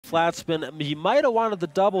flat spin. He might have wanted the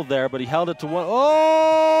double there, but he held it to one.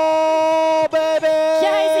 Oh, baby!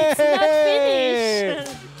 Guys, it's not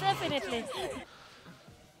finished. Definitely.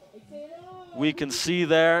 We can see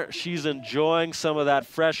there, she's enjoying some of that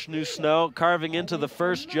fresh new snow, carving into the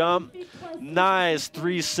first jump. Nice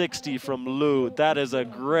 360 from Lou. That is a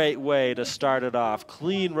great way to start it off.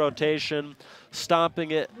 Clean rotation,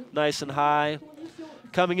 stomping it nice and high.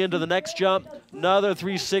 Coming into the next jump, another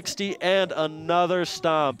 360 and another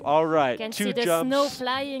stomp. All right, You can two see the jumps. snow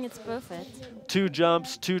flying, it's perfect. 2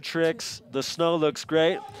 jumps, 2 tricks. The snow looks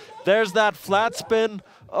great. There's that flat spin.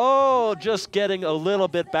 Oh, just getting a little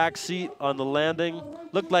bit backseat on the landing.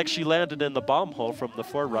 Looked like she landed in the bomb hole from the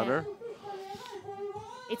forerunner. Yeah.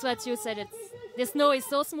 It's what you said. The snow is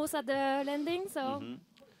so smooth at the landing, so.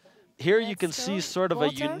 Here you can see sort of a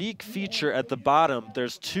unique feature at the bottom.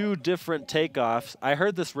 There's 2 different takeoffs. I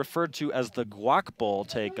heard this referred to as the guac bowl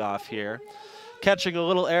takeoff here. Catching a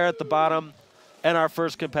little air at the bottom, and our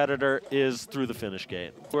first competitor is through the finish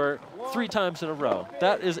gate. We're 3 times in a row.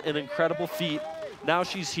 That is an incredible feat. Now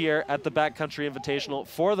she's here at the Backcountry Invitational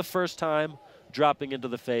for the first time, dropping into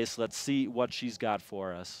the face. Let's see what she's got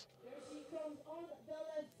for us.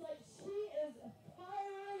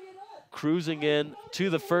 Cruising in to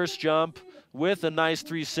the first jump with a nice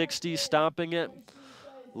 360, stomping it,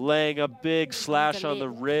 laying a big slash on the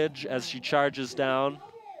ridge as she charges down.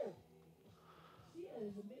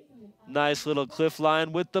 Nice little cliff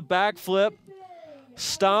line with the backflip,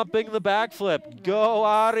 stomping the backflip. Go,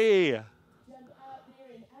 Ari!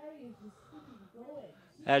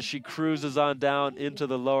 As she cruises on down into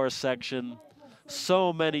the lower section.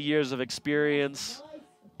 So many years of experience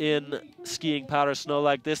in skiing powder snow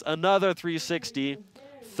like this. Another 360,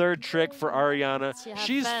 3rd trick for Ariana.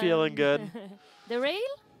 She's feeling good. The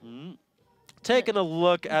rail? Taking a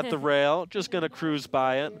look at the rail, just gonna cruise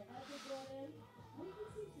by it.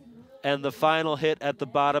 And the final hit at the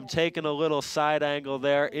bottom, taking a little side angle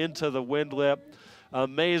there into the wind lip.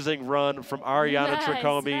 Amazing run from Ariana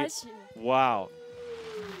Tricomi. Wow.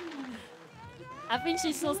 I think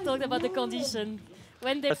she's so stoked about the condition.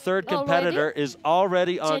 When Our 3rd competitor is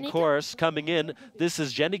already on course coming in. This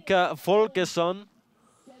is Jennica Folkesson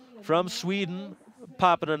from Sweden,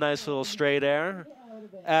 popping a nice little straight air,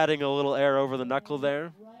 adding a little air over the knuckle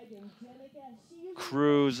there.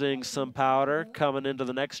 Cruising some powder, coming into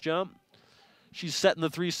the next jump. She's setting the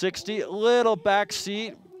 360, little back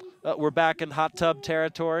seat. We're back in hot tub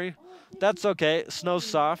territory. That's okay, snow's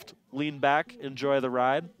soft, lean back, enjoy the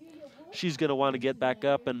ride. She's gonna want to get back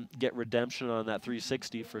up and get redemption on that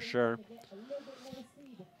 360 for sure.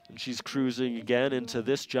 And she's cruising again into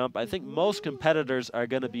this jump. I think most competitors are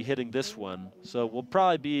gonna be hitting this one. So we'll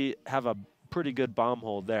probably have a pretty good bomb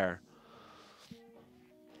hold there.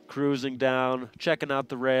 Cruising down, checking out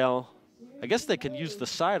the rail. I guess they can use the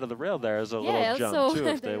side of the rail there as a little jump too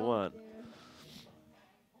if they want.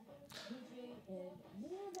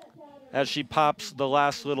 As she pops the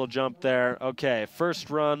last little jump there. Okay, first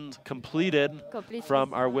run completed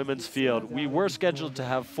from our women's field. We were scheduled to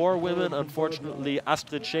have 4 women. Unfortunately,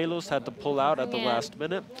 Astrid Chelus had to pull out at the last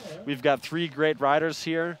minute. We've got 3 great riders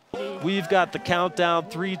here. We've got the countdown,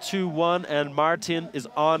 3, 2, 1, and Martin is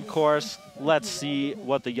on course. Let's see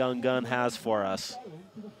what the young gun has for us.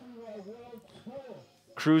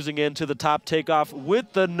 Cruising into the top takeoff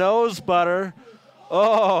with the nose butter.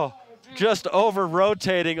 Oh! Just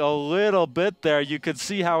over-rotating a little bit there. You could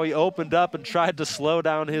see how he opened up and tried to slow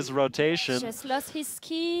down his rotation. Just lost his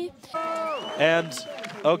ski. And,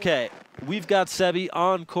 okay, we've got Sebi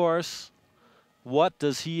on course. What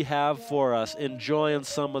does he have for us? Enjoying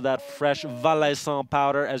some of that fresh Valaisan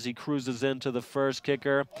powder as he cruises into the first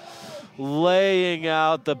kicker. Laying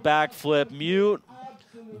out the backflip mute.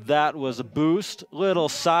 That was a boost. Little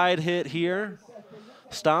side hit here.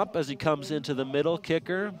 Stomp as he comes into the middle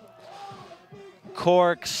kicker.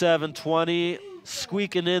 Cork 720,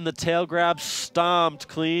 squeaking in the tail grab, stomped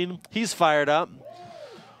clean. He's fired up.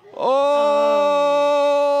 Oh,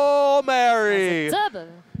 Mary! Double.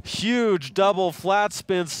 Huge double flat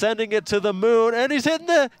spin, sending it to the moon, and he's hitting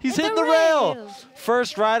the rail.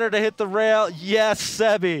 First rider to hit the rail. Yes,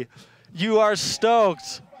 Sebi, you are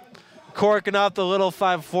stoked. Corking out the little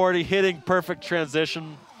 540, hitting perfect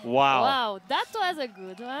transition. Wow. Wow, that was a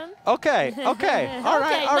good one. Okay, okay, all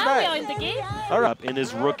right, all now right. we are in the game. All right, in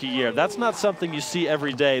his rookie year. That's not something you see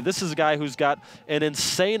every day. This is a guy who's got an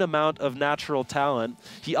insane amount of natural talent.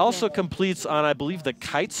 He also completes on, I believe, the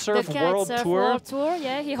Kitesurf World Tour. World Tour,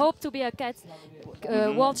 yeah. He hoped to be a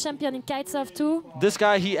world champion in kitesurf too. This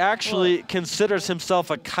guy, he actually considers himself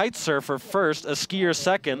a kite surfer first, a skier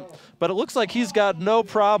second, but it looks like he's got no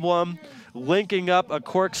problem linking up a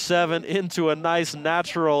cork 7 into a nice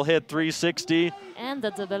natural hit 360. And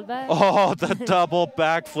the double back. Oh, the double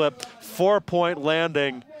backflip. 4-point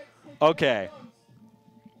landing. Okay.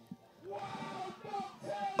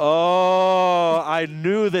 Oh, I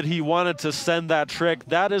knew that he wanted to send that trick.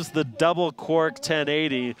 That is the double cork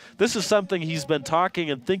 1080. This is something he's been talking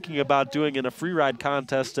and thinking about doing in a free ride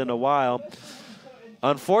contest in a while.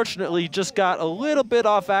 Unfortunately, he just got a little bit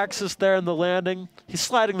off axis there in the landing. He's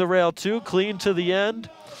sliding the rail too, clean to the end.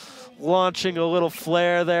 Launching a little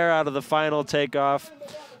flare there out of the final takeoff.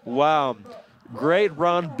 Wow. Great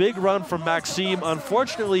run, big run from Maxime.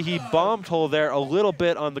 Unfortunately, he bombed hole there a little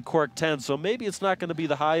bit on the cork 10, so maybe it's not going to be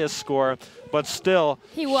the highest score, but still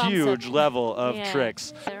huge level of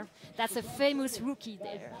tricks. That's a famous rookie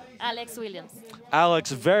there, Alex Williams.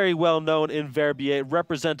 Alex, very well known in Verbier,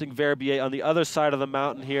 representing Verbier on the other side of the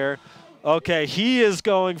mountain here. Okay, he is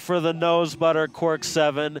going for the nose butter cork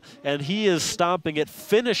 7, and he is stomping it,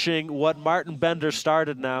 finishing what Martin Bender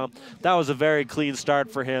started now. That was a very clean start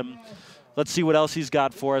for him. Let's see what else he's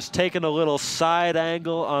got for us. Taking a little side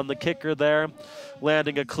angle on the kicker there,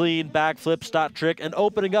 landing a clean backflip stop trick, and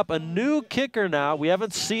opening up a new kicker now. We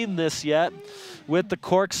haven't seen this yet with the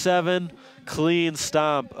cork 7 clean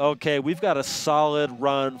stomp. Okay, we've got a solid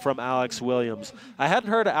run from Alex Williams. I hadn't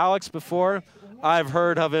heard of Alex before. I've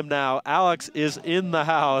heard of him now. Alex is in the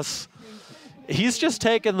house. He's just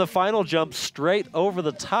taken the final jump straight over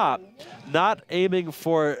the top, not aiming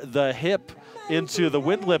for the hip into the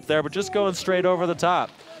wind lip there, but just going straight over the top.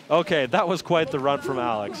 Okay, that was quite the run from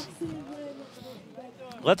Alex.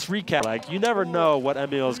 Let's recap. Like, you never know what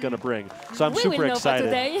Emil is going to bring, so I'm super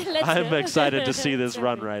excited. I'm excited to see this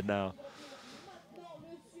run right now.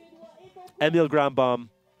 Emil Grandbaum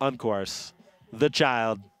on course. The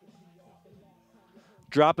child.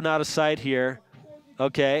 Dropping out of sight here.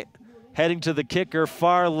 Okay. Heading to the kicker,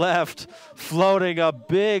 far left, floating a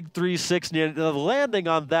big 360. And the landing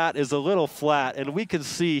on that is a little flat, and we can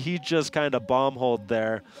see he just kind of bomb-holed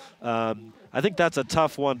there. I think that's a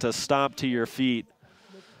tough one to stomp to your feet.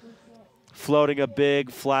 Floating a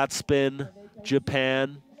big flat spin,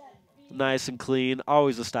 Japan, nice and clean.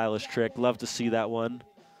 Always a stylish trick. Love to see that one.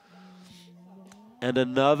 And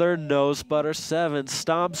another nose butter 7.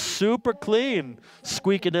 Stomp super clean.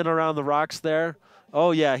 Squeaking in around the rocks there.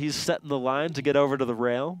 Oh, yeah, he's setting the line to get over to the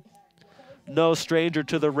rail. No stranger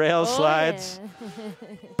to the rail slides.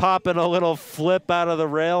 Yeah. Popping a little flip out of the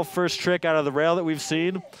rail. First trick out of the rail that we've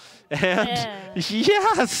seen. And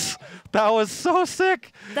yes, that was so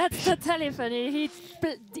sick. That's totally funny.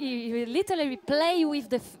 He literally play with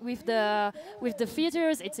the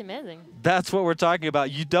features. It's amazing. That's what we're talking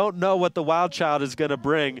about. You don't know what the Wild Child is going to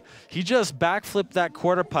bring. He just backflipped that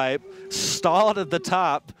quarter pipe, stalled at the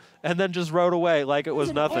top, and then just rode away like it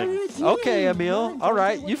was nothing. Okay, Emil. All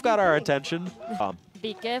right, you've got our attention.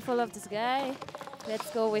 Be careful of this guy. Let's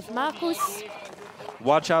go with Marcus.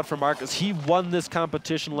 Watch out for Marcus. He won this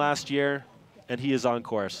competition last year, and he is on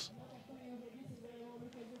course.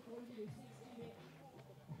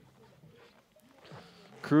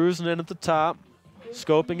 Cruising in at the top,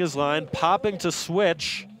 scoping his line, popping to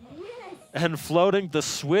switch, and floating the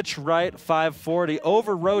switch right 540,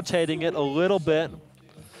 over-rotating it a little bit,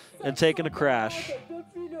 and taking a crash.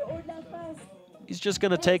 He's just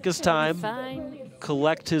going to take his time,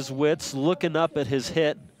 collect his wits, looking up at his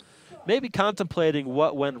hit, maybe contemplating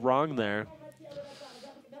what went wrong there.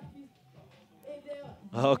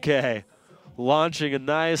 Okay, launching a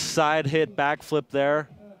nice side hit backflip there.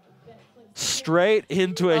 Straight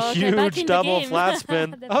into a huge double flat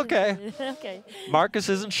spin. Okay. Marcus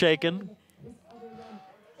isn't shaken.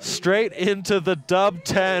 Straight into the dub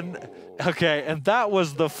 10. Okay, and that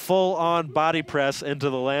was the full-on body press into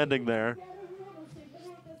the landing there.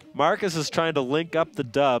 Marcus is trying to link up the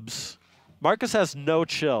dubs. Marcus has no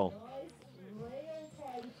chill.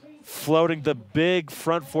 Floating the big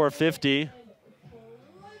front 450.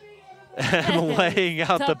 And laying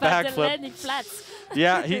out the backflip.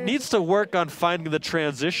 Yeah, he needs to work on finding the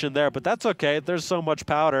transition there, but that's okay. There's so much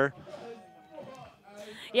powder.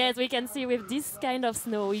 Yes, we can see with this kind of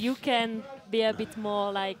snow, you can be a bit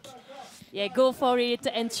more like, yeah, go for it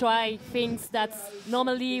and try things that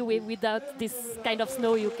normally without this kind of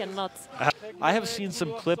snow you cannot. I have seen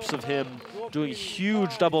some clips of him doing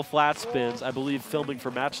huge double flat spins, I believe filming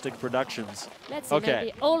for Matchstick Productions. Let's see,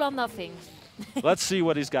 maybe all or nothing. Let's see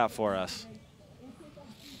what he's got for us.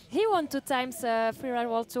 He won 2 times Freeride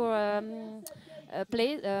World Tour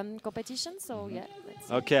competition, so yeah. Let's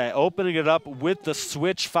see. Okay, opening it up with the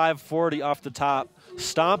switch 540 off the top,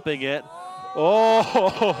 stomping it. Oh,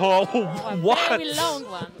 what? A very long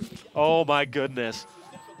one. Oh my goodness.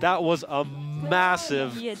 That was a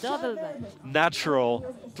massive natural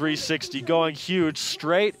 360, going huge,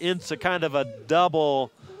 straight into kind of a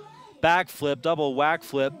double backflip, double whack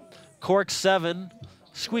flip. Cork 7,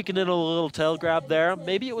 squeaking in a little tail grab there.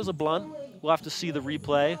 Maybe it was a blunt. We'll have to see the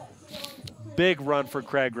replay. Big run for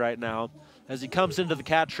Craig right now as he comes into the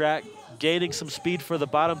cat track, gaining some speed for the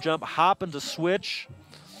bottom jump, hopping to switch.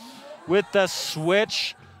 With the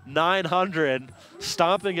switch 900,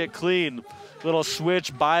 stomping it clean. Little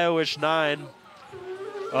switch, bio-ish 9.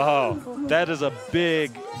 Oh, that is a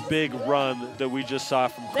big, big run that we just saw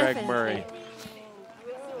from Craig Murray.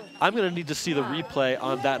 I'm going to need to see the replay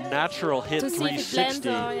on that natural hit 360.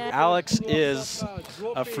 Alex is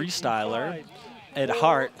a freestyler at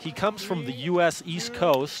heart. He comes from the U.S. East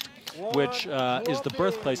Coast, which is the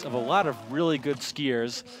birthplace of a lot of really good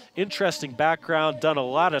skiers. Interesting background, done a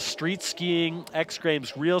lot of street skiing, X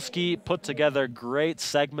Games real ski, put together great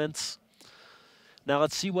segments. Now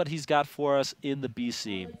let's see what he's got for us in the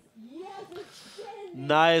BC.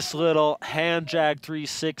 Nice little hand jag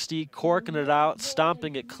 360, corking it out,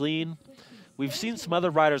 stomping it clean. We've seen some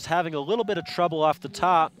other riders having a little bit of trouble off the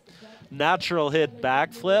top. Natural hit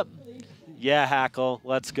backflip. Yeah, Hackle,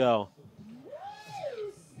 let's go.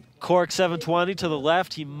 Cork 720 to the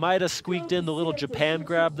left. He might have squeaked in the little Japan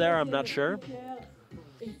grab there, I'm not sure.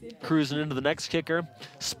 Cruising into the next kicker.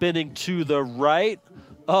 Spinning to the right.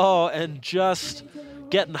 Oh, and just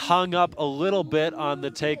getting hung up a little bit on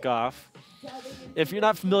the takeoff. If you're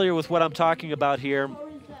not familiar with what I'm talking about here,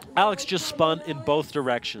 Alex just spun in both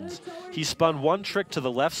directions. He spun one trick to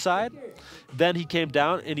the left side, then he came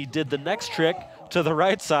down and he did the next trick to the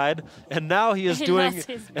right side, and now he is doing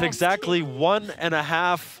an exactly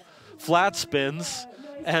 1.5 flat spins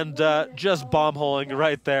and just bomb-holing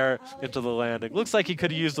right there into the landing. Looks like he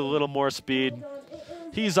could have used a little more speed.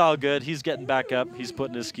 He's all good. He's getting back up. He's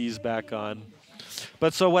putting his skis back on.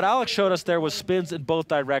 But so what Alex showed us there was spins in both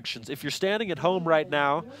directions. If you're standing at home right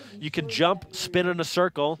now, you can jump, spin in a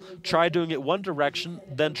circle, try doing it one direction,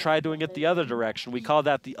 then try doing it the other direction. We call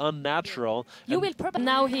that the unnatural. You will probably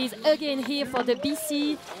now he's again here for the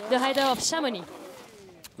BC, the rider of Chamonix.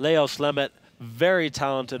 Leo Slemet, very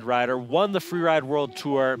talented rider, won the Freeride World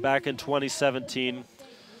Tour back in 2017.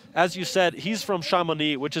 As you said, he's from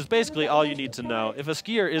Chamonix, which is basically all you need to know. If a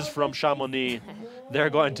skier is from Chamonix, they're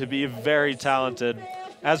going to be very talented.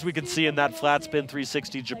 As we can see in that flat spin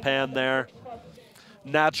 360 Japan there.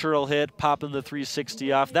 Natural hit, popping the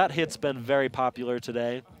 360 off. That hit's been very popular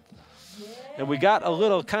today. And we got a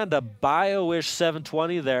little kind of bio-ish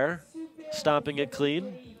 720 there, stomping it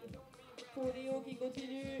clean.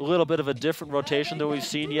 A little bit of a different rotation than we've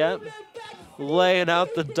seen yet. Laying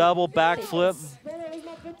out the double backflip.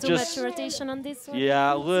 Too much rotation on this one?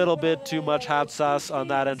 Yeah, a little bit too much hot sauce on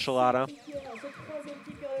that enchilada.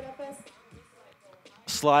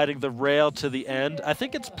 Sliding the rail to the end. I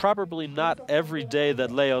think it's probably not every day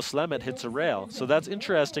that Leo Slemet hits a rail. So that's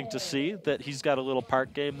interesting to see that he's got a little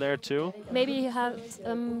park game there too. Maybe he has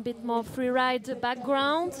a bit more freeride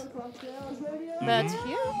background. But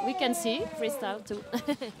here we can see freestyle too.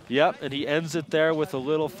 Yep, and he ends it there with a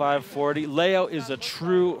little 540. Leo is a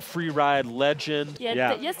true freeride legend.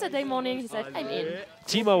 Yeah, yesterday morning he said, I'm in.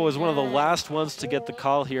 Timo was one of the last ones to get the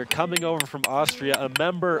call here, coming over from Austria, a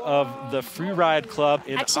member of the Freeride Club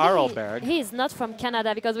in Arlberg. He is not from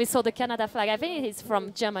Canada because we saw the Canada flag. I think he's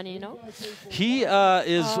from Germany, you know? He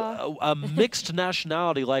is a mixed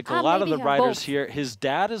nationality like a lot of the riders here. His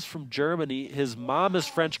dad is from Germany, his mom is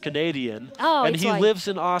French-Canadian, and he lives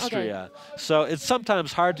in Austria. Okay. So it's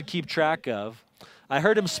sometimes hard to keep track of. I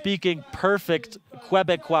heard him speaking perfect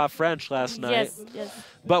Quebecois French last night. Yes, yes.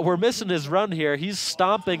 But we're missing his run here. He's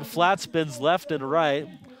stomping flat spins left and right,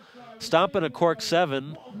 stomping a cork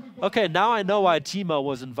 7. Okay, now I know why Timo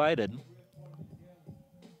was invited.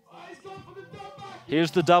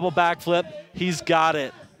 Here's the double backflip. He's got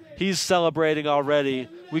it. He's celebrating already.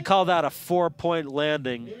 We call that a 4-point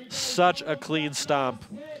landing. Such a clean stomp.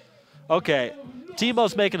 Okay,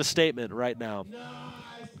 Timo's making a statement right now.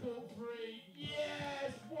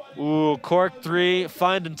 Ooh, cork 3,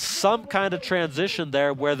 finding some kind of transition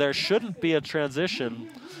there where there shouldn't be a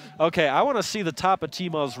transition. Okay, I want to see the top of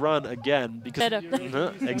Timo's run again. Because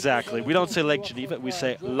exactly. We don't say Lake Geneva, we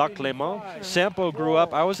say Lac Léman. Sampo grew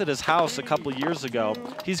up, I was at his house a couple years ago.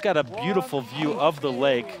 He's got a beautiful view of the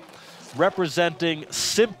lake, representing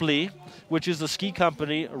Simply, which is a ski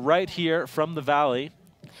company right here from the valley.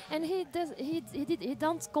 And he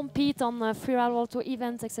don't compete on freeride World Tour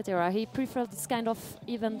events, etc. He prefers this kind of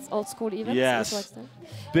events, old school events. Yes.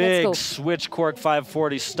 Big switch cork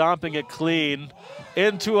 540, stomping it clean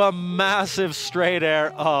into a massive straight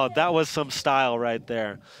air. Oh, that was some style right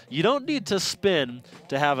there. You don't need to spin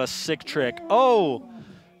to have a sick trick. Oh,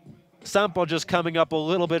 Sampo just coming up a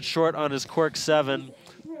little bit short on his cork 7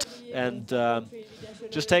 and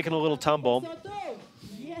just taking a little tumble.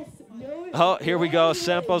 Oh, here we go.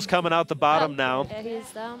 Sampo's coming out the bottom now. He's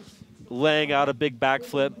down. Laying out a big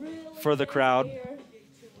backflip for the crowd.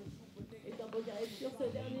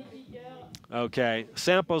 Okay,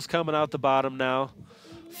 Sampo's coming out the bottom now.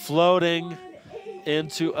 Floating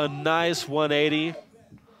into a nice 180.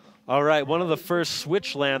 All right, one of the first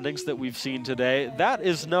switch landings that we've seen today. That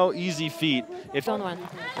is no easy feat.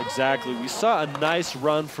 Exactly. We saw a nice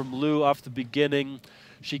run from Lou off the beginning.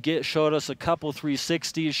 She showed us a couple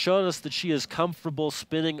 360s, showed us that she is comfortable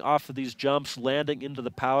spinning off of these jumps, landing into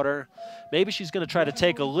the powder. Maybe she's going to try to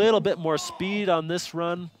take a little bit more speed on this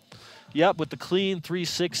run. Yep, with the clean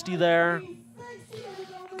 360 there.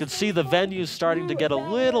 You can see the venue starting to get a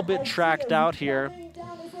little bit tracked out here.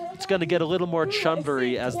 It's going to get a little more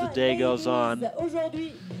chundery as the day goes on.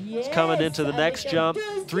 It's coming into the next jump,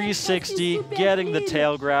 360, getting the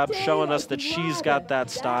tail grab, showing us that she's got that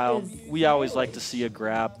style. We always like to see a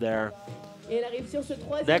grab there.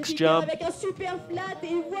 Next jump,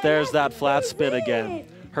 there's that flat spin again.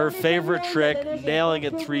 Her favorite trick, nailing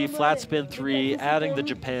it 3, flat spin 3, adding the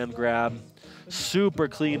Japan grab. Super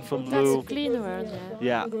clean from Lou. That's a clean run,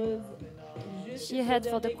 yeah. She head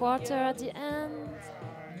for the quarter at the end.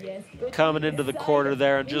 Coming into the quarter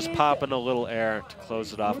there and just popping a little air to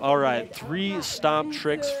close it off. All right, 3 stomp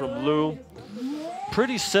tricks from Lou.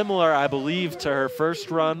 Pretty similar, I believe, to her first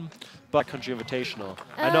run, Backcountry Invitational.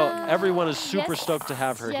 I know everyone is super stoked to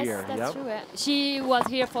have her here. That's true. She was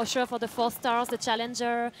here for sure for the 4 stars, the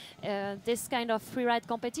Challenger, this kind of freeride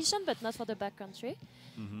competition, but not for the backcountry.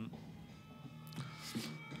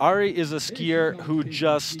 Ari is a skier who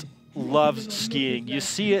just loves skiing. You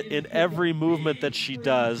see it in every movement that she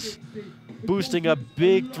does. Boosting a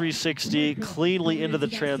big 360 cleanly into the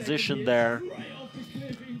transition there.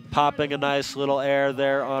 Popping a nice little air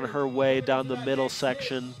there on her way down the middle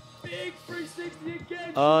section.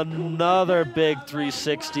 Another big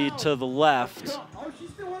 360 to the left.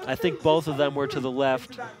 I think both of them were to the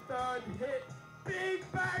left.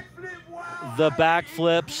 The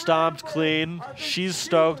backflip stomped clean. She's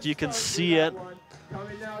stoked. You can see it.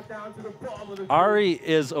 Ari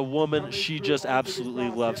is a woman, she just absolutely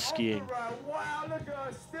loves skiing.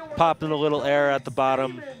 Popping a little air at the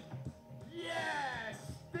bottom.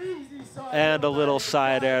 And a little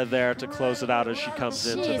side air there to close it out as she comes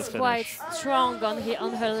into the finish. She is quite strong on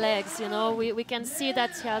her legs, you know. We can see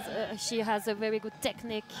that she has a very good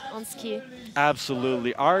technique on ski.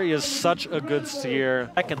 Absolutely. Ari is such a good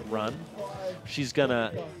skier. Second run, she's going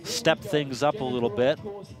to step things up a little bit.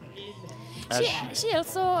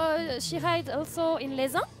 She rides also in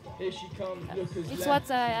Les Ans. It's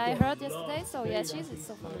what I heard yesterday, so yeah, she's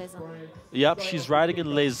also from Les Ans. Yep, she's riding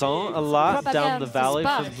in Les Ans a lot down the valley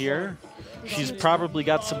from here. She's probably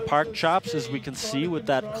got some park chops, as we can see, with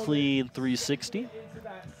that clean 360.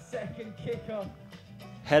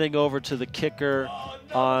 Heading over to the kicker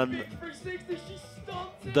on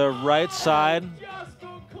the right side.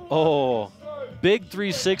 Oh. Big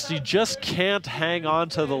 360, just can't hang on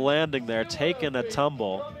to the landing there, taking a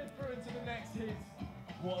tumble.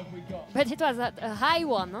 But it was a high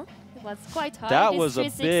one, huh? It was quite high. That was a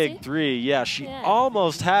big 3, yeah. She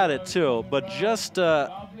almost had it too, but just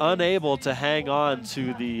unable to hang on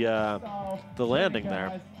to the landing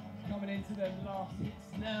there.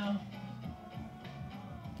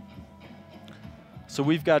 So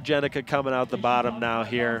we've got Jenica coming out the bottom now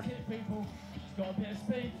here.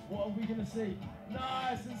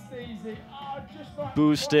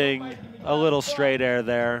 Boosting a little straight air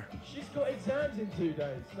there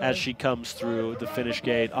as she comes through the finish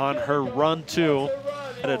gate. On her run too,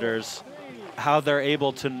 editors, how they're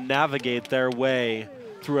able to navigate their way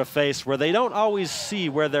through a face where they don't always see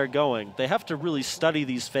where they're going. They have to really study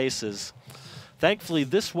these faces. Thankfully,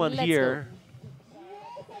 this one here,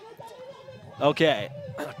 okay,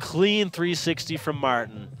 clean 360 from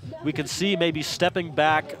Martin. We can see maybe stepping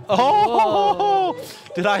back. Oh,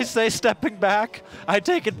 did I say stepping back? I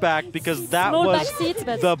take it back because that was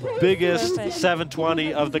the biggest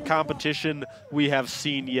 720 of the competition we have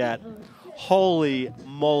seen yet. Holy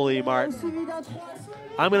moly, Martin.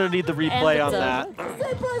 I'm going to need the replay on that.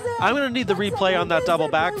 I'm going to need the replay on that double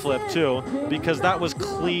backflip, too, because that was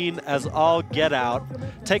clean as all get out.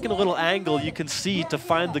 Taking a little angle, you can see to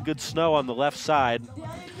find the good snow on the left side.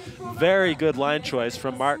 Very good line choice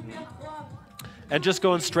from Martin. And just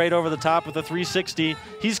going straight over the top with a 360.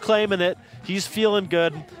 He's claiming it. He's feeling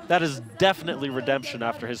good. That is definitely redemption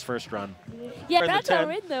after his first run. Yeah, that's a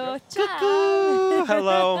window. Ciao.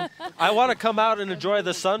 Hello. I want to come out and enjoy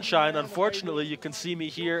the sunshine. Unfortunately, you can see me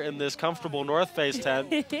here in this comfortable North Face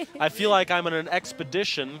tent. I feel like I'm on an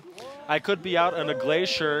expedition. I could be out on a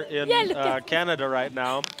glacier in Canada right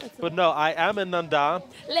now. But no, I am in Nendaz.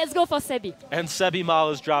 Let's go for Sebi. And Sebi Mal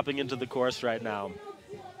is dropping into the course right now.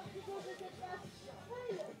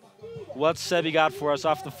 What's Sebi got for us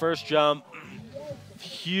off the first jump?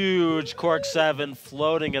 Huge cork 7,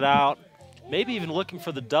 floating it out. Maybe even looking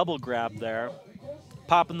for the double grab there.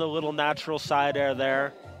 Popping the little natural side air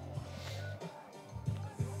there.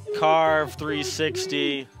 Carve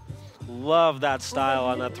 360. Love that style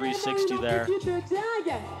on that 360 there.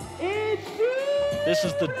 This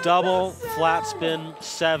is the double flat spin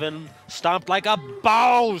 7. Stomped like a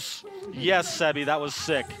boss. Yes, Sebi, that was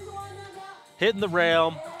sick. Hitting the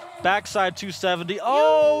rail. Backside 270.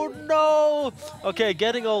 Oh, no. Okay,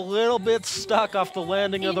 getting a little bit stuck off the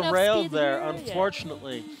landing of the rail there,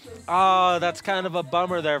 unfortunately. Oh, that's kind of a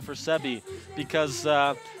bummer there for Sebi because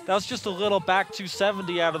that was just a little back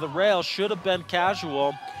 270 out of the rail. Should have been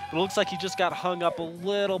casual, but it looks like he just got hung up a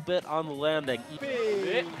little bit on the landing.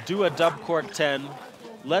 Do a dub cork 10.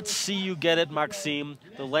 Let's see you get it, Maxime.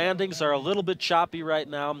 The landings are a little bit choppy right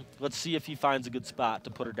now. Let's see if he finds a good spot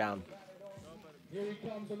to put her down.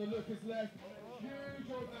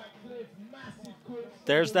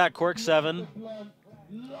 There's that cork 7.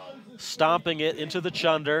 Stomping it into the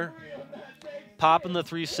chunder. Popping the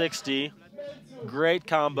 360. Great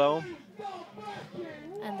combo.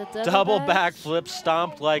 And the double backflip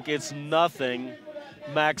stomped like it's nothing.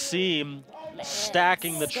 Maxime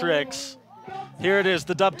stacking the tricks. Here it is,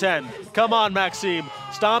 the dub 10. Come on, Maxime.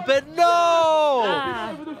 Stomp it. No!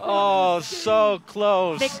 Ah. Oh, so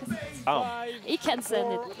close. He can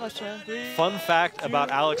send it, for sure. Fun fact about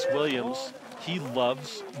Alex Williams, he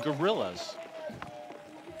loves gorillas.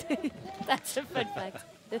 That's a fun fact.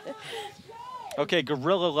 Okay,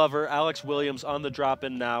 gorilla lover Alex Williams on the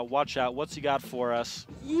drop-in now. Watch out. What's he got for us?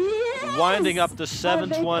 Yes! Winding up the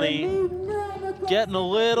 720. Getting a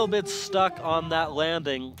little bit stuck on that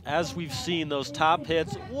landing. As we've seen, those top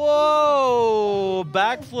hits. Whoa!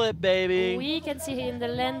 Backflip, baby. We can see in the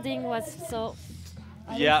landing was so...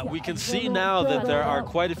 Yeah, we can see now that there are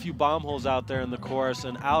quite a few bomb holes out there in the course,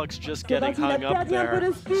 and Alex just getting hung up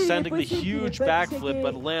there, sending the huge backflip,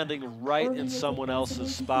 but landing right in someone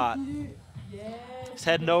else's spot. He's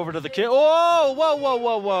heading over to the kid. Oh, whoa, whoa,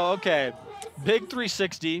 whoa, whoa. Okay, big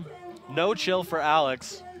 360. No chill for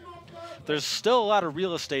Alex. There's still a lot of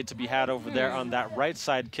real estate to be had over there on that right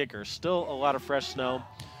side kicker. Still a lot of fresh snow.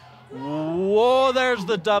 Whoa, there's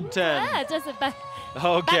the dub 10. Yeah, just a back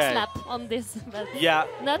slap on this. Yeah.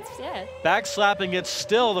 Not, yeah. Back slapping it,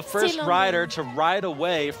 still the first rider to ride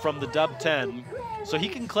away from the dub 10. So he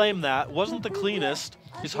can claim that. Wasn't the cleanest.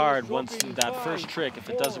 It's hard once that first trick if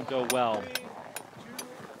it doesn't go well.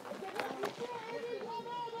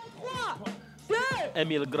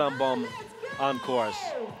 Emile Grandbom on course.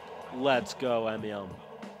 Let's go, Emile.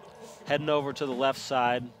 Heading over to the left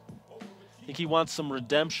side. I think he wants some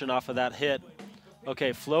redemption off of that hit.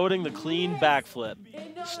 Okay, floating the clean backflip.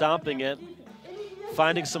 Stomping it.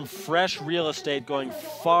 Finding some fresh real estate going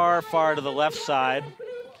far, far to the left side.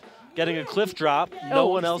 Getting a cliff drop. No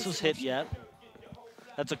one else has hit yet.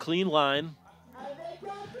 That's a clean line.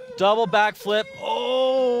 Double backflip.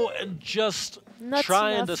 Oh, and just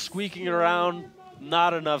trying to squeaking it around.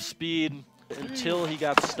 Not enough speed until he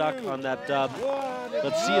got stuck on that dub.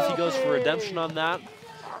 Let's see if he goes for redemption on that,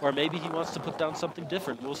 or maybe he wants to put down something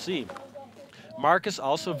different. We'll see. Marcus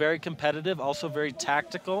also very competitive, also very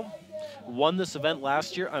tactical. Won this event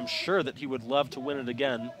last year. I'm sure that he would love to win it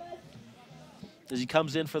again. As he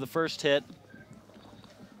comes in for the first hit.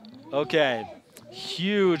 Okay,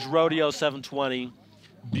 huge rodeo 720.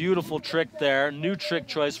 Beautiful trick there. New trick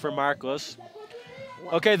choice for Marcus.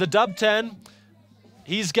 Okay, the dub 10.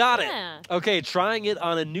 He's got it. Okay, trying it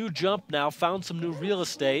on a new jump now. Found some new real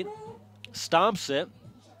estate. Stomps it.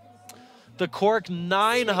 The cork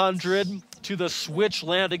 900 to the switch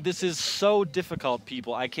landing. This is so difficult,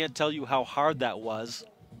 people. I can't tell you how hard that was.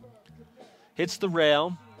 Hits the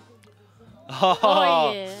rail.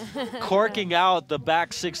 Oh, yeah. Corking out the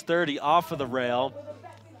back 630 off of the rail.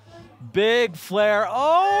 Big flare.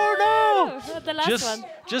 Oh, no! The last one.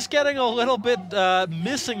 Just getting a little bit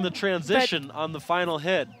missing the transition on the final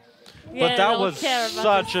hit. Yeah, But that was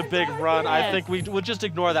such a big run. I think we'll just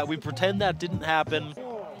ignore that. We pretend that didn't happen.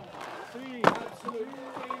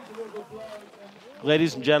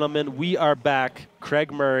 Ladies and gentlemen, we are back.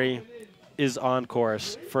 Craig Murray is on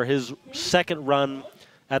course for his second run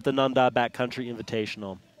at the Nendaz Backcountry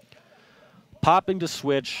Invitational. Popping to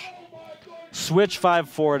switch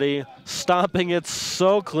 540, stomping it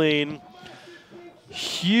so clean.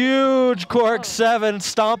 Huge cork 7,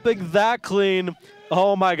 stomping that clean.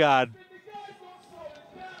 Oh my God.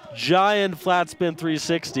 Giant flat spin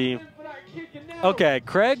 360. Okay,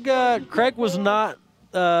 Craig was not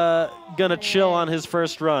gonna chill on his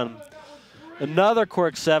first run. Another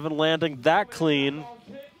cork 7, landing that clean.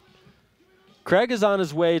 Craig is on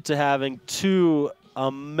his way to having 2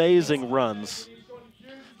 amazing runs.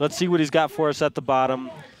 Let's see what he's got for us at the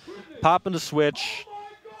bottom. Popping to switch.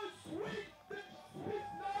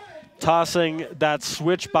 Tossing that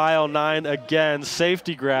switch bio 9 again.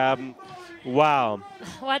 Safety grab. Wow.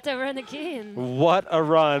 What a run again. What a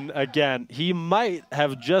run again. He might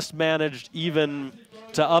have just managed even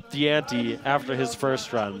to up the ante after his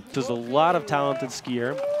first run. There's a lot of talented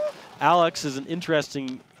skier. Alex is an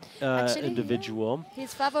interesting Actually, individual.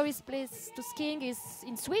 His favorite place to skiing is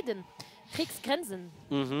in Sweden. Krigsgrenzen.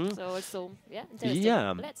 So also, yeah, interesting.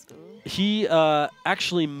 Yeah. Let's go. He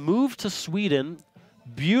actually moved to Sweden.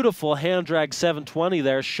 Beautiful hand drag 720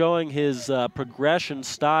 there, showing his progression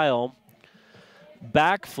style.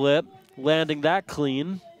 Backflip, landing that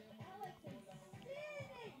clean.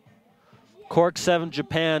 Cork 7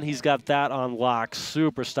 Japan, he's got that on lock.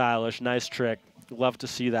 Super stylish, nice trick. Love to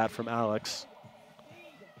see that from Alex.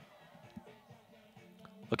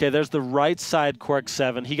 Okay, there's the right side cork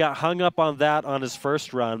 7. He got hung up on that on his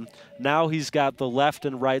first run. Now he's got the left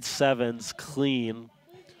and right 7s clean.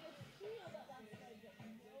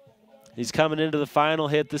 He's coming into the final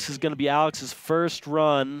hit. This is going to be Alex's first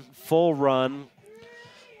run, full run.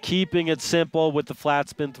 Keeping it simple with the flat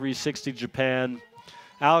spin 360 Japan.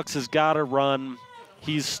 Alex has got a run.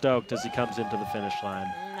 He's stoked as he comes into the finish line.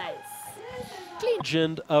 Nice. Clean.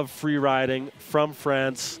 Legend of free riding from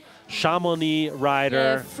France. Chamonix rider.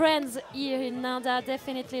 Yeah, friends here in Nendaz,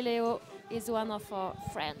 definitely Leo is one of our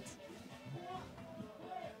friends.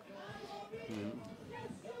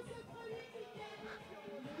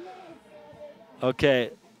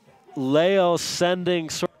 Okay, Leo sending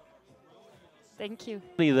Thank you.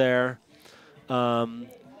 there.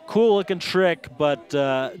 Cool looking trick, but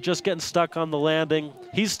just getting stuck on the landing.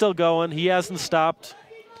 He's still going. He hasn't stopped.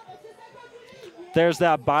 There's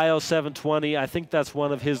that Bio 720. I think that's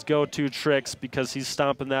one of his go-to tricks because he's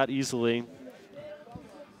stomping that easily.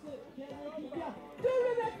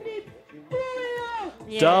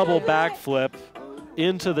 Yeah. Double backflip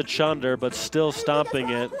into the chunder, but still stomping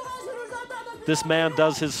it. This man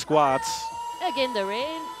does his squats. Again, the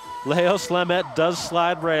rain. Leo Slemet does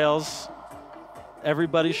slide rails.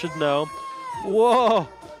 Everybody should know. Whoa!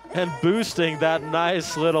 And boosting that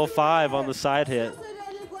nice little 5 on the side hit.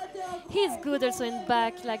 He's good also in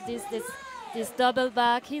back, like this double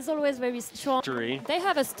back. He's always very strong. They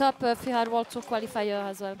have a stop Freeride World Tour qualifier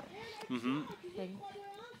as well. Okay.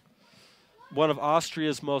 One of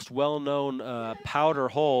Austria's most well-known powder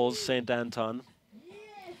holes, St. Anton.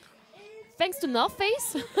 Thanks to North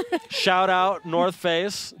Face. Shout out North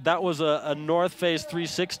Face. That was a North Face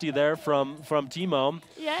 360 there from Timo.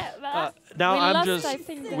 Yeah. Now I'm lost, just I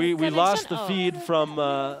think, we lost the oh. feed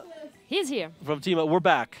from He's here. from Timo. We're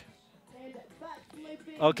back.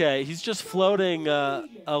 Okay, he's just floating a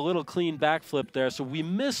little clean backflip there, so we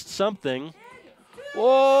missed something.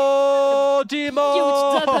 Whoa, Timo!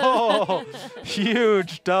 Huge double.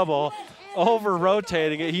 Huge double. Over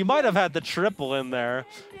rotating it. He might have had the triple in there,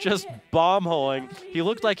 just bomb holing. He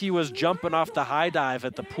looked like he was jumping off the high dive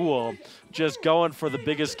at the pool, just going for the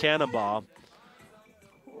biggest cannonball.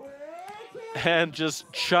 And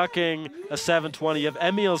just chucking a 720. If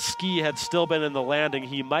Emil's ski had still been in the landing,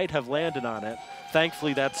 he might have landed on it.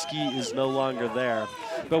 Thankfully, that ski is no longer there.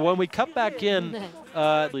 But when we come back in,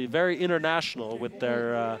 very international with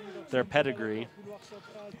their pedigree.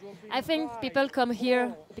 I think people come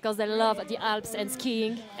here because they love the Alps and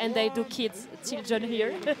skiing, and they do children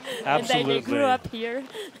here. Absolutely. And they grew up here.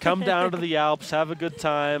 Come down to the Alps, have a good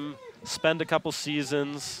time, spend a couple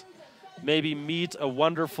seasons, maybe meet a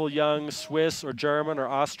wonderful young Swiss or German or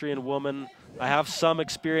Austrian woman. I have some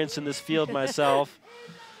experience in this field myself.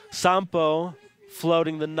 Sampo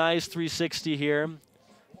floating the nice 360 here,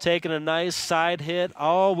 taking a nice side hit,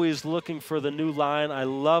 always looking for the new line. I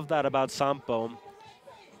love that about Sampo.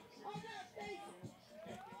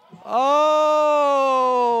 Oh,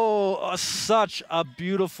 such a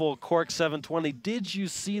beautiful cork 720. Did you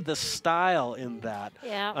see the style in that?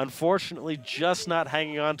 Yeah. Unfortunately, just not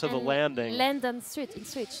hanging on to the landing. Land and switch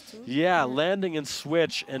too. Yeah, landing and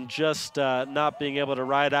switch and just not being able to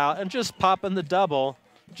ride out and just popping the double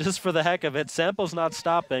just for the heck of it. Sampo's not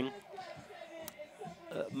stopping.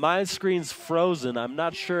 My screen's frozen. I'm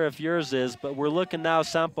not sure if yours is, but we're looking now.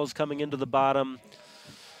 Sampo's coming into the bottom,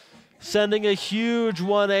 sending a huge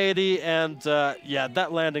 180, and yeah,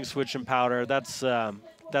 that landing switch in powder, that's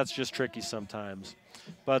just tricky sometimes.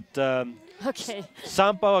 But Okay.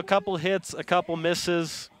 Sampo, a couple hits, a couple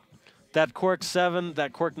misses. That cork 7,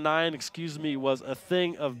 that cork 9, excuse me, was a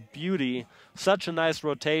thing of beauty. Such a nice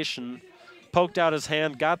rotation. Poked out his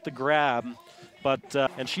hand, got the grab, but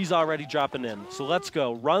and she's already dropping in. So let's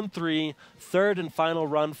go. Run 3, third and final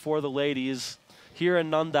run for the ladies here in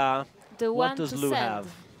Nanda. What does Lou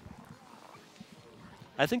have?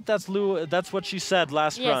 I think that's Lou. That's what she said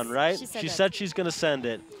last run, right? She said she's going to send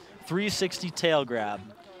it. 360 tail grab.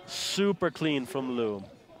 Super clean from Lou.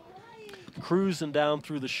 Cruising down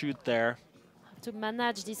through the chute there. To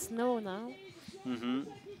manage the snow now.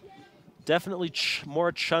 Definitely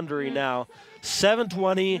more chundery now.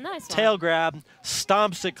 720, nice tail grab,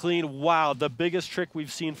 stomps it clean. Wow, the biggest trick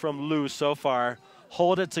we've seen from Lou so far.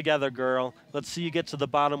 Hold it together, girl. Let's see you get to the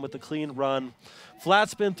bottom with the clean run.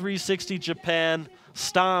 Flat spin 360 Japan,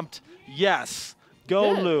 stomped. Yes,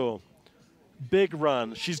 go Good. Lou. Big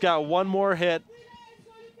run. She's got one more hit.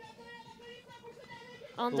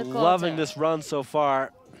 On the Loving quarter. this run so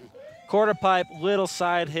far. Quarter pipe, little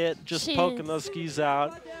side hit, just poking those skis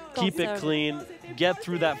out. Keep it clean. Get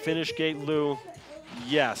through that finish gate, Lou.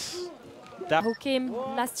 Yes. That Who came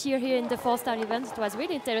last year here in the 4-star event. It was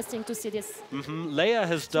really interesting to see this. Leia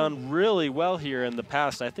has done really well here in the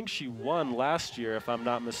past. I think she won last year, if I'm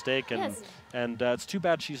not mistaken. Yes. And it's too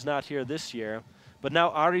bad she's not here this year. But now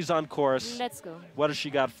Ari's on course. Let's go. What has she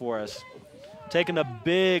got for us? Taking a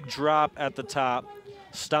big drop at the top,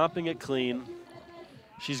 stomping it clean.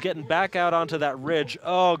 She's getting back out onto that ridge.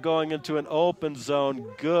 Oh, going into an open zone.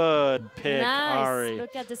 Good pick, Nice. Ari.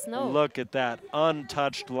 Look at the snow. Look at that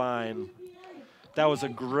untouched line. That was a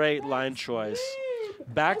great line choice.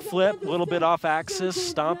 Backflip, a little bit off axis,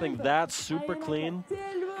 stomping that super clean.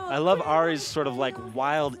 I love Ari's sort of like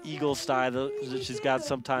wild eagle style that she's got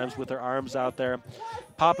sometimes with her arms out there.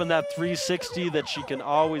 Popping that 360 that she can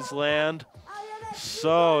always land.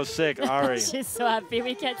 So sick, Ari. She's so happy.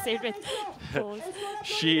 We can't say it.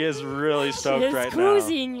 She is really stoked right now. She's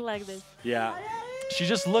cruising like this. Yeah. She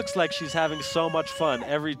just looks like she's having so much fun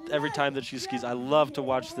every time that she skis. I love to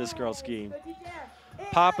watch this girl ski.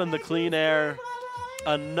 Popping the clean air.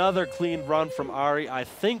 Another clean run from Ari. I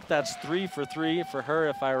think that's 3 for 3 for her,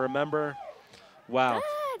 if I remember. Wow.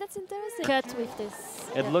 Ah, that's interesting. Cut with this.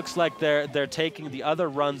 It looks like they're taking the other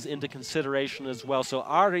runs into consideration as well. So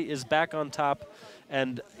Ari is back on top,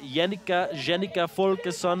 and Jenica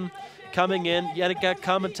Folkesson coming in. Jenica,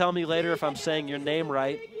 come and tell me later if I'm saying your name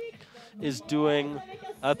right. Is doing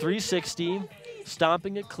a 360,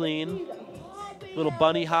 stomping it clean. Little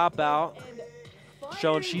bunny hop out,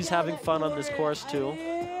 showing she's having fun on this course too.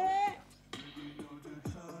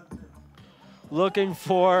 Looking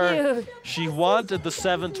for, she wanted the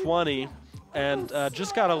 720 and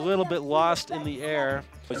just got a little bit lost in the air.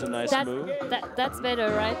 It was a nice move. That's better,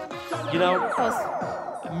 right? You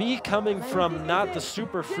know, me coming from not the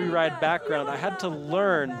super freeride background, I had to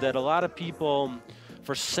learn that a lot of people,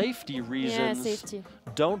 for safety reasons,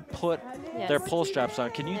 don't put their pull straps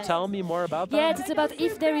on. Can you tell me more about that? Yeah, it's about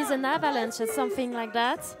if there is an avalanche or something like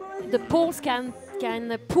that, the poles can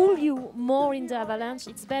pull you more in the avalanche.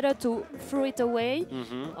 It's better to throw it away,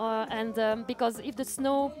 because if the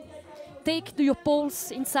snow take your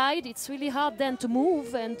poles inside, it's really hard then to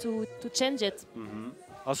move and to change it.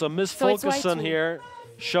 Also, Miss Folkesson here,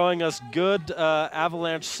 showing us good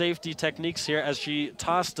avalanche safety techniques here as she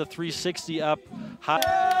tossed the 360 up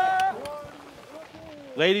high.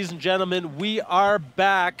 Ladies and gentlemen, we are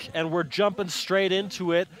back and we're jumping straight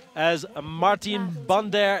into it as Martin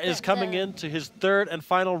Bonder is coming into his third and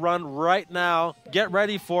final run right now. Get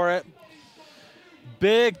ready for it.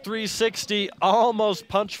 Big 360, almost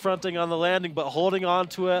punch fronting on the landing, but holding on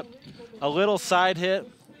to it. A little side hit.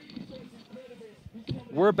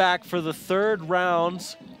 We're back for the third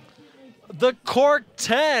round. The cork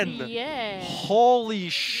 10. Yeah. Holy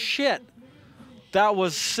shit. That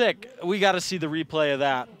was sick. We got to see the replay of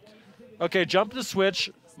that. Okay, jump to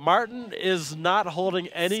switch. Martin is not holding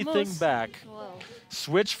anything back. Whoa.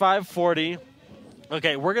 Switch 540.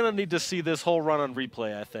 Okay, we're going to need to see this whole run on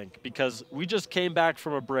replay, I think, because we just came back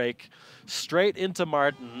from a break, straight into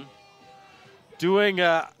Martin. doing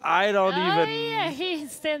a, I don't even. Yeah, he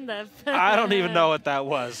stand up. I don't even know what that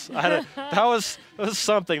was. That was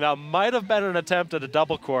something. That might have been an attempt at a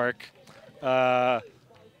double cork. We're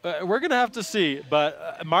going to have to see.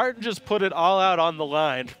 But Martin just put it all out on the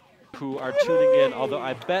line. Who are tuning in, although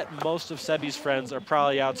I bet most of Sebi's friends are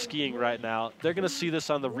probably out skiing right now. They're going to see this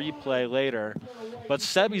on the replay later. But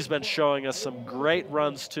Sebi's been showing us some great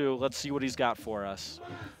runs, too. Let's see what he's got for us.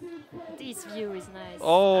 This view is nice.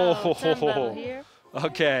 Oh, here.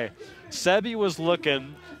 Okay. Sebi was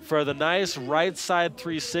looking for the nice right side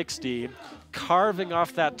 360, carving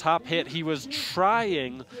off that top hit. He was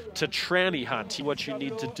trying to tranny hunt, what you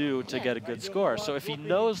need to do to get a good score. So if he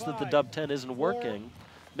knows that the dub 10 isn't working,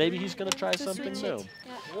 maybe he's going to try something new.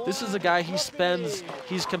 Yeah. This is a guy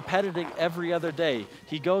he's competing every other day.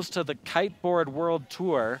 He goes to the Kiteboard World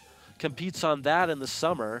Tour, competes on that in the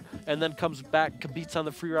summer, and then comes back, competes on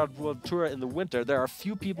the Freeride World Tour in the winter. There are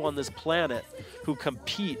few people on this planet who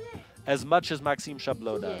compete as much as Maxime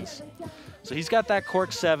Chablot does. So he's got that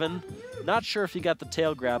cork 7. Not sure if he got the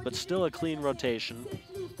tail grab, but still a clean rotation.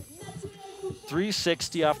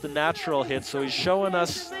 360 off the natural hit, so he's showing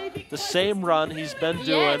us the same run he's been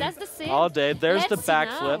doing all day. There's the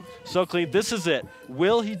backflip. So clean. This is it.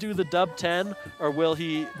 Will he do the dub 10 or will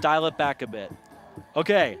he dial it back a bit?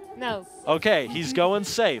 Okay. No. Okay, he's going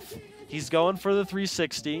safe. He's going for the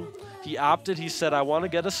 360. He opted. He said, I want to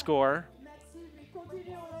get a score.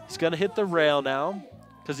 He's going to hit the rail now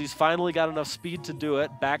because he's finally got enough speed to do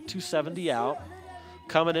it. Back 270 out.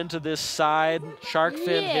 Coming into this side shark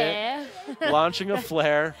fin hit, launching a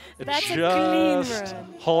flare, That's just a clean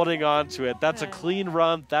run. Holding on to it. That's a clean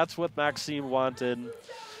run. That's what Maxime wanted.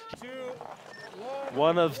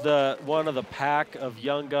 One of the pack of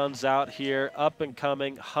young guns out here, up and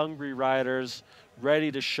coming, hungry riders,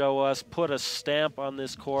 ready to show us, put a stamp on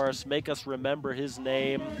this course, make us remember his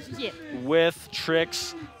name with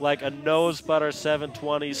tricks like a nose butter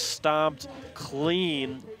 720 stomped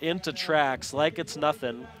clean into tracks like it's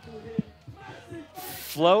nothing.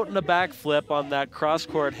 Floating a backflip on that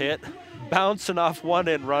cross-court hit, bouncing off one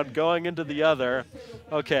in run, going into the other.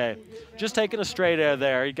 Okay, just taking a straight air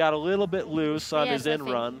there. He got a little bit loose on his in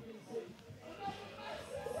run.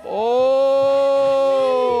 Oh,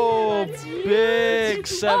 big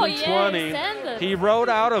 720. He rode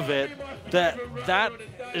out of it. That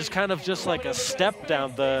is kind of just like a step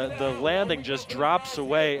down. The landing just drops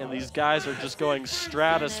away, and these guys are just going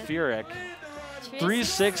stratospheric.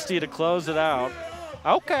 360 to close it out.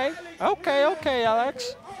 Okay,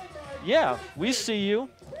 Alex. Yeah, we see you.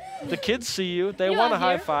 The kids see you. They want a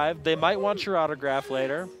high five. They might want your autograph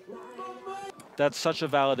later. That's such a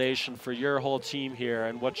validation for your whole team here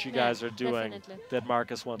and what you guys are doing that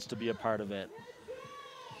Marcus wants to be a part of it.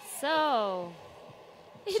 So,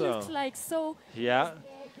 it looks like so. Yeah,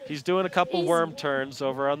 he's doing a couple worm turns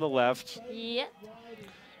over on the left. Yeah.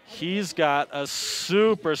 He's got a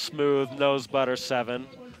super smooth nose butter 7.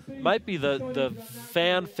 Might be the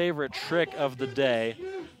fan favorite trick of the day.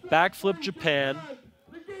 Backflip Japan.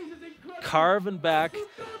 Carving back.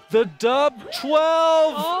 The dub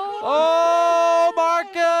 12! Oh,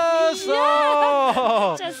 Marcus!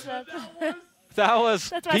 Oh! That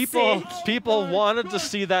was people wanted to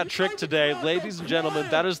see that trick today. Ladies and gentlemen,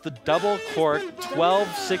 that is the double cork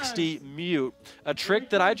 1260 mute. A trick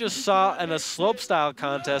that I just saw in a slopestyle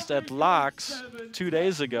contest at Locks 2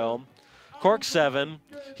 days ago. Cork 7.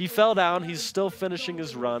 He fell down. He's still finishing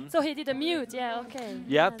his run. So he did a mute, okay.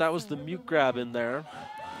 Yeah, that was the mute grab in there.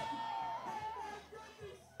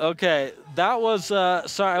 Okay, that was, sorry,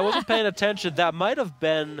 I wasn't paying attention. That might have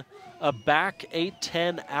been a back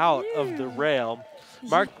 810 out of the rail.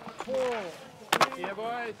 Mark.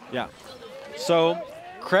 Yeah. So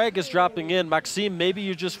Craig is dropping in. Maxime, maybe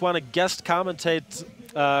you just want to guest commentate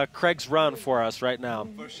Craig's run for us right now.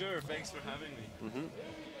 For sure. Thanks for having me.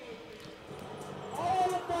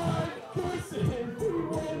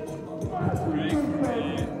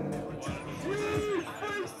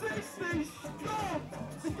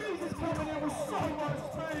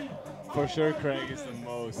 For sure, Craig is the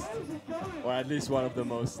most, or at least one of the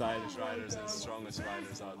most stylish riders and strongest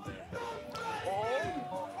riders out there.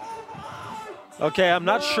 Okay, I'm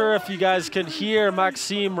not sure if you guys can hear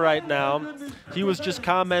Maxime right now. He was just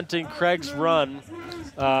commenting Craig's run.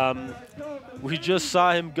 We just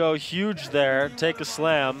saw him go huge there, take a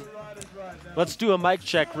slam. Let's do a mic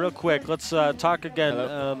check real quick. Let's talk again.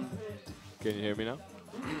 Can you hear me now?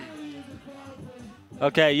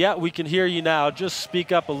 Okay, yeah, we can hear you now. Just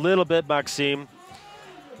speak up a little bit, Maxime.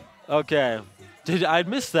 Okay. I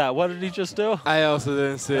missed that. What did he just do? I also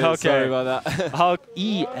didn't see it. Okay. Sorry about that.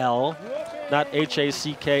 E-L, not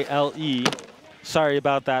H-A-C-K-L-E. Sorry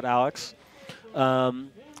about that, Alex.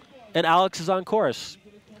 And Alex is on course.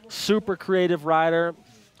 Super creative rider,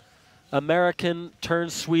 American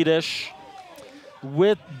turned Swedish,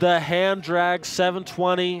 with the hand drag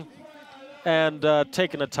 720 and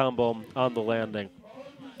taking a tumble on the landing.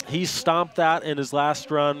 He stomped that in his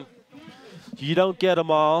last run. You don't get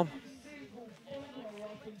them all.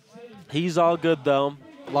 He's all good, though.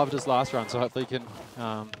 Loved his last run, so hopefully he can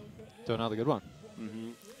do another good one.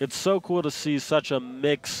 It's so cool to see such a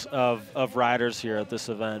mix of riders here at this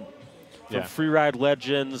event. From freeride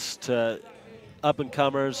legends to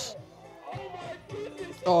up-and-comers.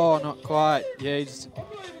 Oh, not quite. Yeah, it's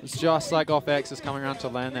just like off axis coming around to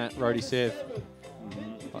land that roadie Sev.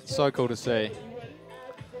 So cool to see.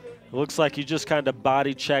 Looks like you just kind of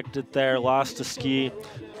body checked it there, lost a ski.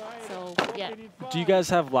 So, yeah. Do you guys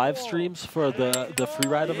have live streams for the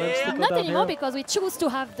freeride events that go Not down anymore here? because we choose to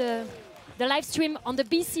have the live stream on the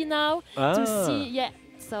BC now to see. Yeah.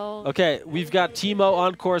 So. Okay, we've got Timo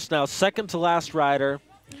on course now, second to last rider.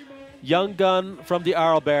 Young gun from the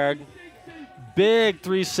Arlberg. Big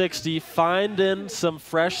 360, finding some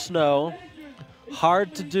fresh snow.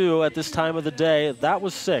 Hard to do at this time of the day. That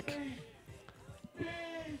was sick.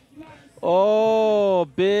 Oh,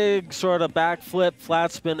 big sort of backflip,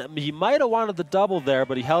 flat spin. He might have wanted the double there,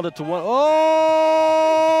 but he held it to one.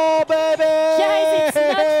 Oh, baby! Guys, it's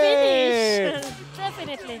not finished.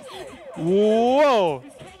 Definitely. Whoa.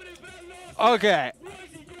 Okay.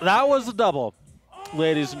 That was a double,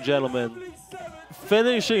 ladies and gentlemen.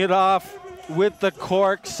 Finishing it off with the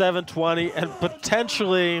cork 720 and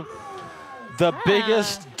potentially the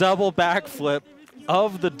biggest double backflip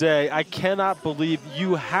of the day. I cannot believe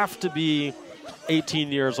you have to be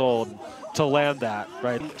 18 years old to land that,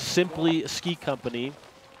 right? Simply Ski Company,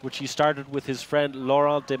 which he started with his friend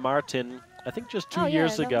Laurent Desmartin, I think just 2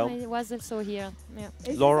 years ago. He was also here. Yeah.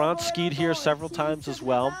 Laurent skied here several times as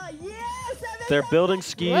well. They're building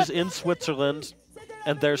skis in Switzerland,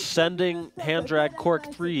 and they're sending hand drag cork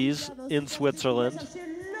 3s in Switzerland.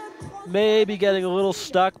 Maybe getting a little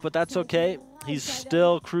stuck, but that's okay. He's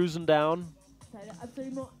still cruising down,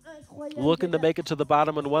 looking to make it to the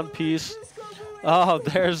bottom in one piece. Oh,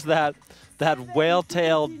 there's that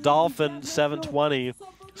whale-tailed dolphin 720.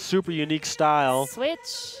 Super unique style.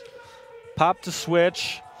 Switch. Pop to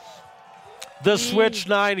switch. The switch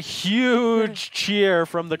 9, huge cheer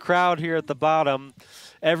from the crowd here at the bottom.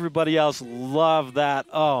 Everybody else loved that.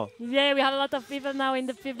 Oh. Yeah, we have a lot of people now in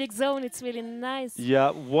the public zone. It's really nice.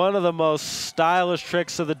 Yeah, one of the most stylish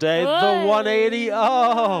tricks of the day. Whoa. The 180.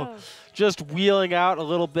 Oh, just wheeling out a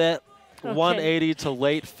little bit. Okay. 180 to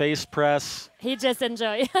late face press. He just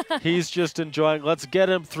enjoy. He's just enjoying. Let's get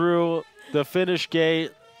him through the finish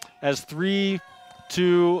gate as 3,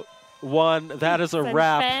 2, 1. That is a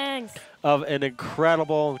wrap Thanks. of an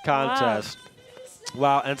incredible contest.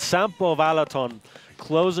 Wow. And Sampo Valaton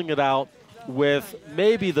closing it out with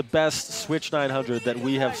maybe the best Switch 900 that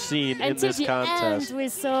we have seen in this contest. End, we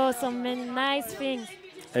saw so many nice things.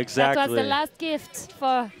 Exactly. That was the last gift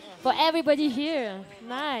for everybody here.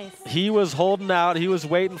 Nice. He was holding out. He was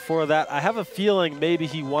waiting for that. I have a feeling maybe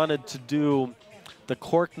he wanted to do the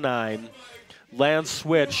cork 9, land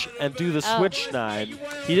switch, and do the switch 9.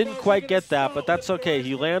 He didn't quite get that, but that's okay.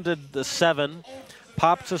 He landed the 7,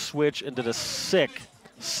 popped a switch, and did a sick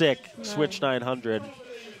switch 900.